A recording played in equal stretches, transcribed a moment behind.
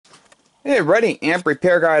Hey everybody,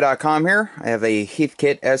 AmpRepairGuy.com here. I have a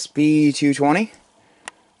Heathkit Sb-220.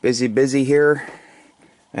 Busy here.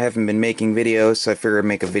 I haven't been making videos, so I figured I'd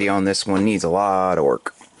make a video on this one. Needs a lot of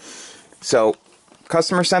work. So,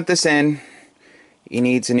 customer sent this in. He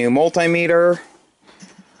needs a new multimeter.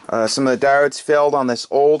 Some of the diodes failed on this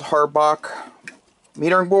old Harbach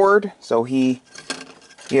metering board, so he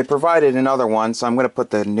had provided another one, so I'm going to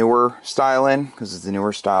put the newer style in, because it's the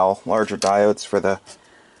newer style, larger diodes for the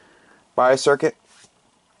bias circuit.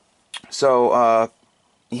 So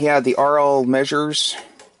he had the RL measures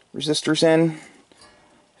resistors in.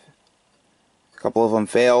 A couple of them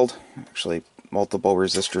failed. Actually, multiple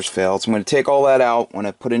resistors failed. So I'm going to take all that out. I'm going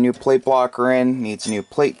to put a new plate blocker in. Needs a new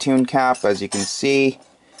plate tune cap, as you can see.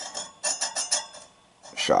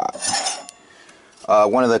 Shot.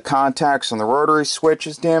 One of the contacts on the rotary switch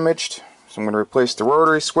is damaged, so I'm going to replace the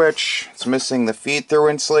rotary switch. It's missing the feed-through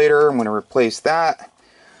insulator. I'm going to replace that.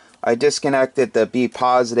 I disconnected the B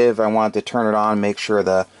positive. I wanted to turn it on, make sure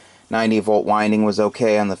the 90-volt winding was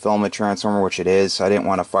okay on the filament transformer, which it is. I didn't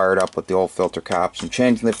want to fire it up with the old filter caps. I'm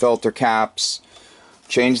changing the filter caps,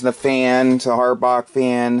 changing the fan to Harbach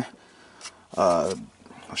fan. I'll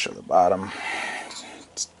show the bottom.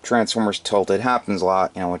 Transformer's tilted. It happens a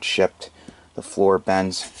lot, you know, it's shipped. The floor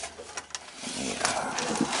bends. Flip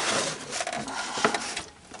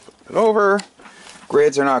it over.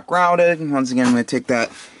 Grids are not grounded. Once again, I'm going to take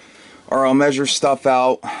that RL measure stuff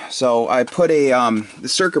out. So I put the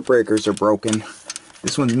circuit breakers are broken.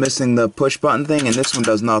 This one's missing the push button thing, and this one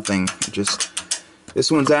does nothing.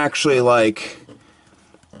 This one's actually like,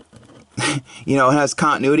 you know, it has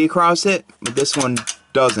continuity across it, but this one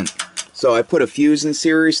doesn't. So I put a fuse in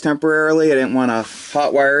series temporarily. I didn't want to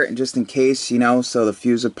hotwire it just in case, you know, so the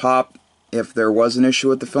fuse would pop if there was an issue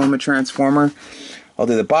with the filament transformer. I'll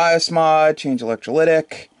do the BIOS mod, change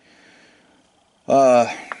electrolytic.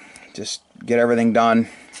 Just get everything done.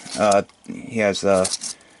 He has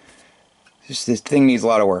just this thing needs a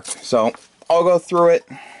lot of work. So I'll go through it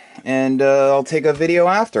and I'll take a video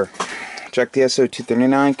after. Check the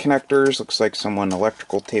Sb220 connectors. Looks like someone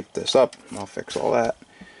electrical taped this up. I'll fix all that.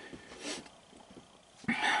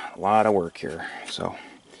 A lot of work here. So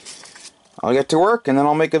I'll get to work and then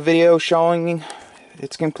I'll make a video showing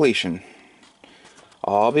its completion.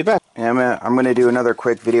 I'll be back. And I'm going to do another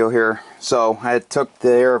quick video here. So I took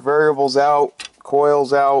the air variables out,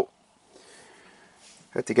 coils out.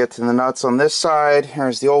 Had to get to the nuts on this side.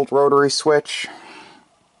 Here's the old rotary switch.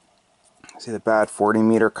 See the bad 40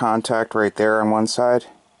 meter contact right there on one side.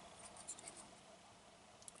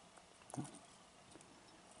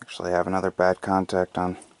 Actually, I have another bad contact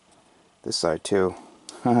on this side too.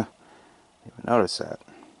 Didn't even notice that.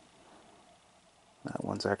 That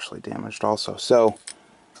one's actually damaged also. So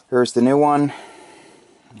here's the new one.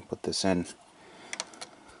 Let me put this in.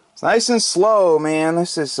 It's nice and slow, man.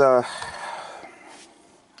 This is I've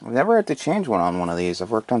never had to change one on one of these.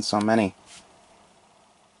 I've worked on so many.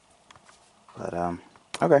 But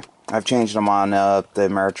okay. I've changed them on the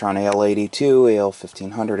Meritron AL82,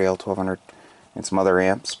 AL1500, AL1200, and some other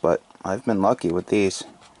amps, but I've been lucky with these.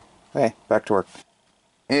 Okay, back to work.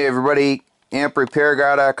 Hey everybody,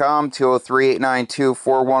 AmpRepairGuy.com,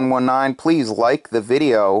 203-892-4119. Please like the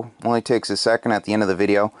video. Only takes a second at the end of the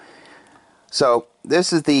video. So,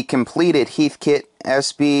 this is the completed Heathkit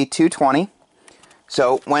Sb-220.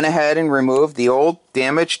 So, went ahead and removed the old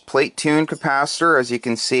damaged plate tune capacitor. As you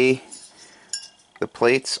can see, the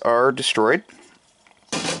plates are destroyed.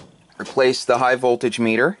 Replaced the high voltage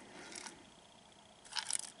meter.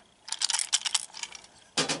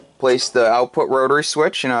 Placed the output rotary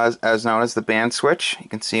switch, you know, as known as the band switch. You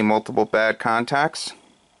can see multiple bad contacts.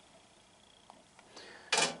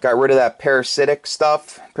 Got rid of that parasitic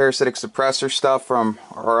suppressor stuff from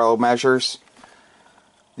RL measures.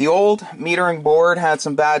 The old metering board had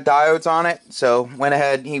some bad diodes on it, so went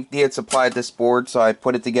ahead, he had supplied this board, so I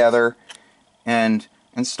put it together and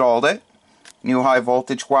installed it. New high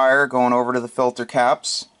voltage wire going over to the filter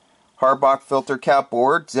caps. Harbach filter cap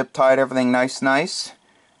board, zip tied everything nice.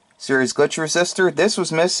 Series glitch resistor. This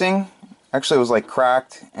was missing. Actually, it was like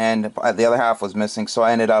cracked, and the other half was missing, so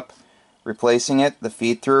I ended up replacing it, the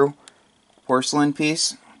feed-through porcelain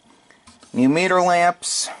piece. New meter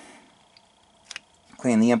lamps.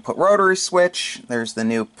 Clean the input rotary switch. There's the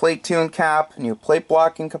new plate tune cap, new plate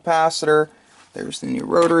blocking capacitor. There's the new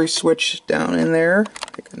rotary switch down in there.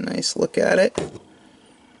 Take a nice look at it.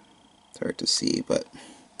 It's hard to see, but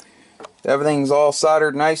everything's all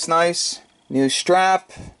soldered nice. New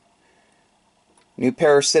strap. New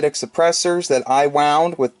parasitic suppressors that I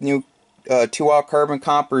wound with new 2-aught carbon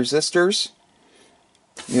comp resistors.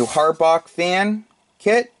 New Harbach fan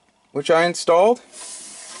kit, which I installed.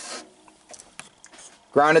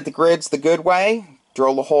 Grounded the grids the good way.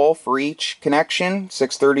 Drilled a hole for each connection.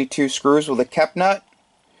 632 screws with a kep nut.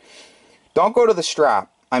 Don't go to the strap.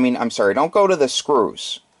 Don't go to the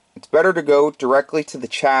screws. It's better to go directly to the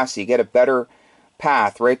chassis. Get a better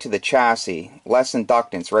path right to the chassis. Less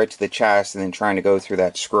inductance right to the chassis than trying to go through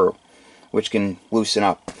that screw, which can loosen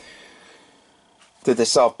up. Did the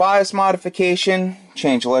self-bias modification.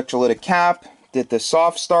 Changed electrolytic cap. Did the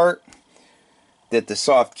soft start. Did the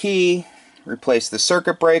soft key. Replaced the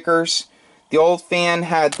circuit breakers. The old fan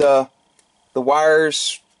had the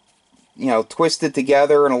wires, twisted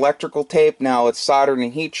together in electrical tape. Now it's soldered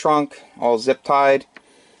in heat shrunk, all zip tied.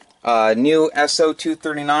 New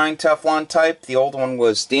SO239 Teflon type. The old one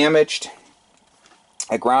was damaged.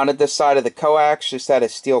 I grounded this side of the coax, just had a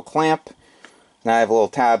steel clamp. Now I have a little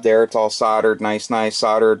tab there. It's all soldered, nice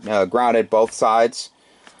soldered, grounded both sides.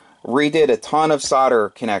 Redid a ton of solder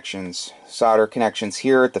connections. Solder connections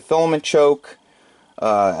here at the filament choke,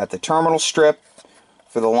 at the terminal strip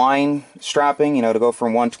for the line strapping, to go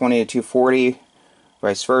from 120 to 240,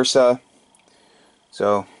 vice versa.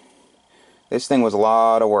 So this thing was a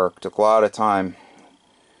lot of work, took a lot of time.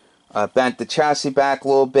 Bent the chassis back a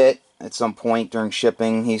little bit at some point during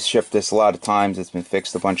shipping. He's shipped this a lot of times, it's been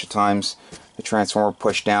fixed a bunch of times. The transformer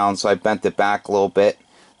pushed down, so I bent it back a little bit.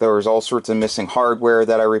 There was all sorts of missing hardware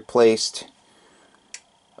that I replaced.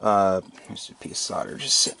 There's a piece of solder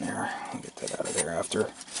just sitting there. I'll get that out of there after.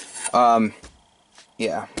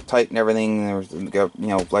 Yeah, tightened everything. There was,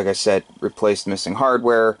 like I said, replaced missing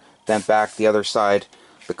hardware. Bent back the other side,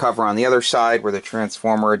 the cover on the other side where the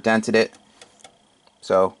transformer had dented it.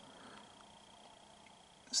 So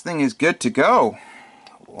this thing is good to go.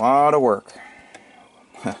 A lot of work.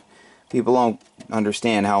 People don't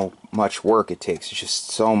understand how much work it takes. It's just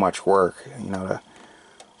so much work,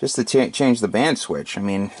 just to change the band switch.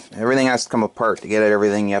 Everything has to come apart to get at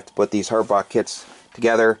everything. You have to put these Harbach kits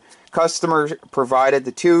together. Customer provided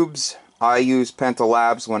the tubes. I use Penta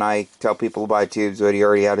Labs when I tell people to buy tubes, but he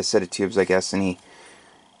already had a set of tubes, I guess, and he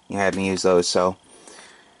had me use those. So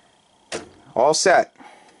all set.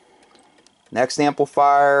 Next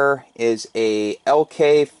amplifier is a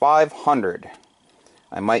LK500.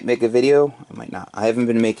 I might make a video, I might not. I haven't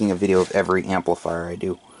been making a video of every amplifier I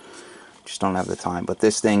do. Just don't have the time. But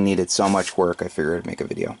this thing needed so much work, I figured I'd make a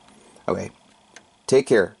video. Okay. Take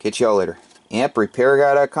care. Catch y'all later.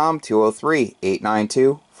 AmpRepairGuy.com,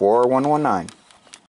 203-892-4119.